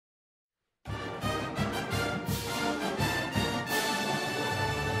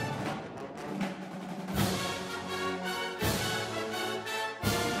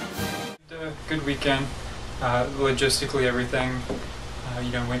good weekend. Logistically, everything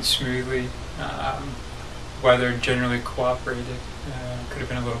went smoothly. Weather generally cooperated. Could have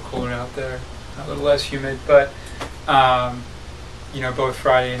been a little cooler out there, a little less humid, but both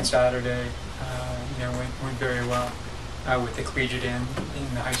Friday and Saturday went very well with the collegiate and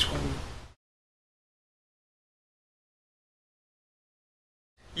in the high school.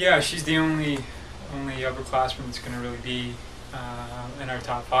 Yeah, she's the only upperclassman that's going to really be in our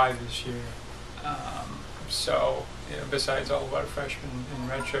top 5 this year. So besides all of our freshmen and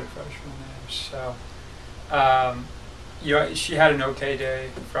redshirt freshmen there, so she had an okay day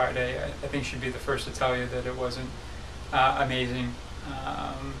Friday. I think she'd be the first to tell you that it wasn't amazing.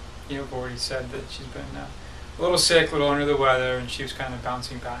 I've already said that she's been a little sick, a little under the weather, and she was kind of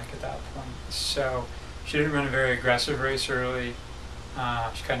bouncing back at that point. So she didn't run a very aggressive race early.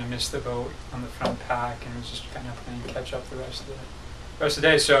 She kind of missed the boat on the front pack and was just kind of playing catch up the rest of the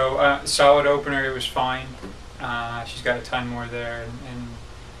day. So solid opener, it was fine. She's got a ton more there, and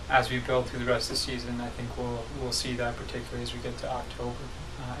as we build through the rest of the season, I think we'll see that, particularly as we get to October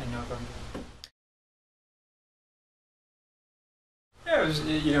and November. Yeah,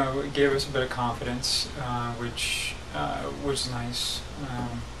 it gave us a bit of confidence, which was nice.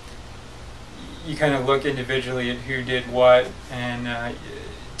 You kind of look individually at who did what, and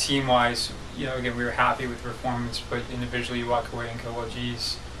team-wise, again, we were happy with the performance, but individually you walk away and go, well,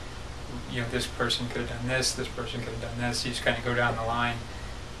 geez, this person could have done this person could have done this. You just kind of go down the line.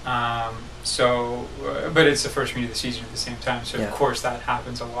 But it's the first meet of the season at the same time, so of course that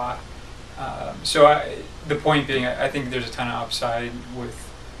happens a lot. The point being, I think there's a ton of upside with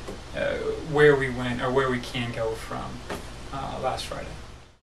where we went or where we can go from last Friday.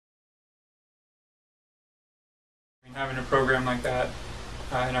 Having a program like that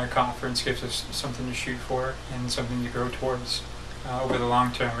in our conference gives us something to shoot for and something to grow towards over the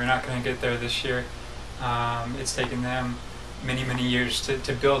long term. We're not going to get there this year. It's taken them many years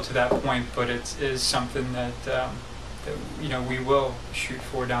to build to that point, but it is something that we will shoot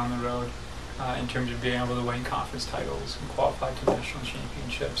for down the road in terms of being able to win conference titles and qualify to national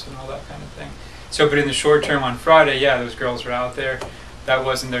championships and all that kind of thing. But in the short term on Friday, yeah, those girls were out there. That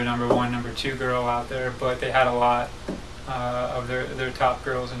wasn't their number 1, number 2 girl out there, but they had a lot of their top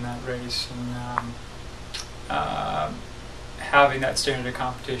girls in that race, and having that standard of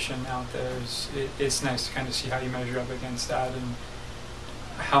competition out there it's nice to kind of see how you measure up against that and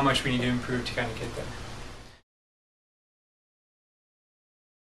how much we need to improve to kind of get there.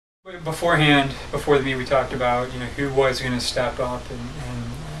 Beforehand, before the meet, we talked about who was going to step up, and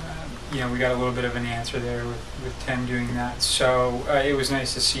we got a little bit of an answer there with Tim doing that. So it was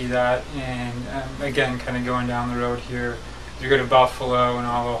nice to see that, and again, kind of going down the road here, as we go to Buffalo and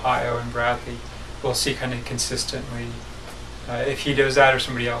all Ohio and Bradley, we'll see kind of consistently if he does that or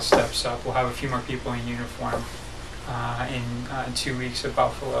somebody else steps up. We'll have a few more people in uniform in 2 weeks at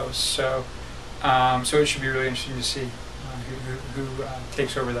Buffalo. So it should be really interesting to see who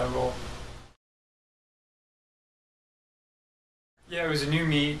takes over that role. Yeah, it was a new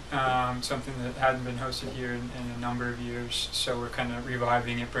meet, something that hadn't been hosted here in a number of years, so we're kind of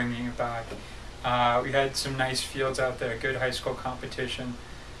reviving it, bringing it back. We had some nice fields out there, good high school competition,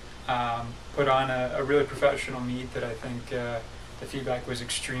 put on a really professional meet that I think the feedback was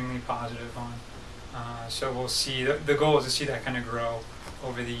extremely positive on. So we'll see, the goal is to see that kind of grow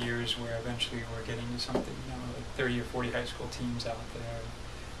over the years, where eventually we're getting to something, like 30 or 40 high school teams out there.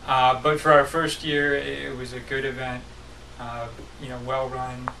 But for our first year, it was a good event. Well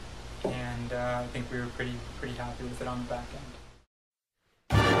run, and I think we were pretty happy with it on the back end.